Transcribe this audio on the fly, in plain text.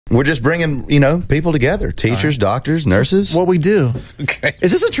We're just bringing, people together. Teachers, doctors, nurses. What we do. Okay.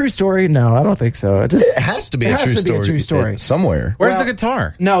 Is this a true story? No, I don't think so. It has to be a true story. Somewhere. Where's the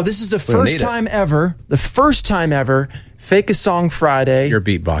guitar? No, this is the first time ever. The first time ever. Fake a Song Friday. You're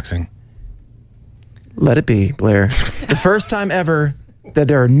beatboxing. Let it be, Blair. The first time ever that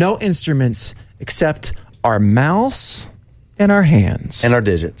there are no instruments except our mouths and our hands. And our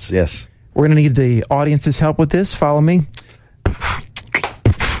digits, yes. We're going to need the audience's help with this. Follow me.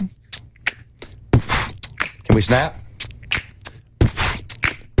 Can we snap?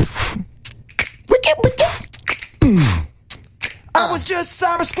 I was just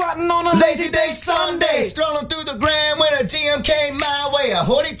cyber squatting on a Lazy day Sunday, strolling through the gram when a DM came my way. A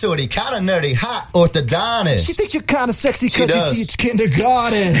hoity-toity, kind of nerdy, hot orthodontist. She thinks you're kind of sexy She because you does. teach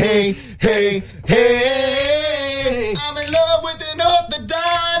kindergarten. Hey, hey, hey, I'm in love with an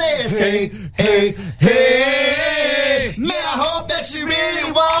orthodontist. Hey, hey, hey, man, I hope that she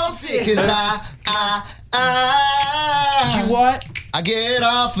really wants it, cause You what? I get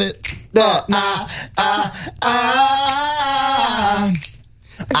off it. I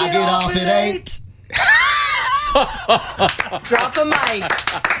get off at 8. Drop the mic.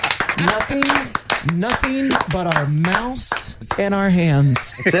 Nothing but our mouths and our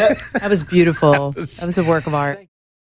hands. That's it. That was beautiful. That was a work of art.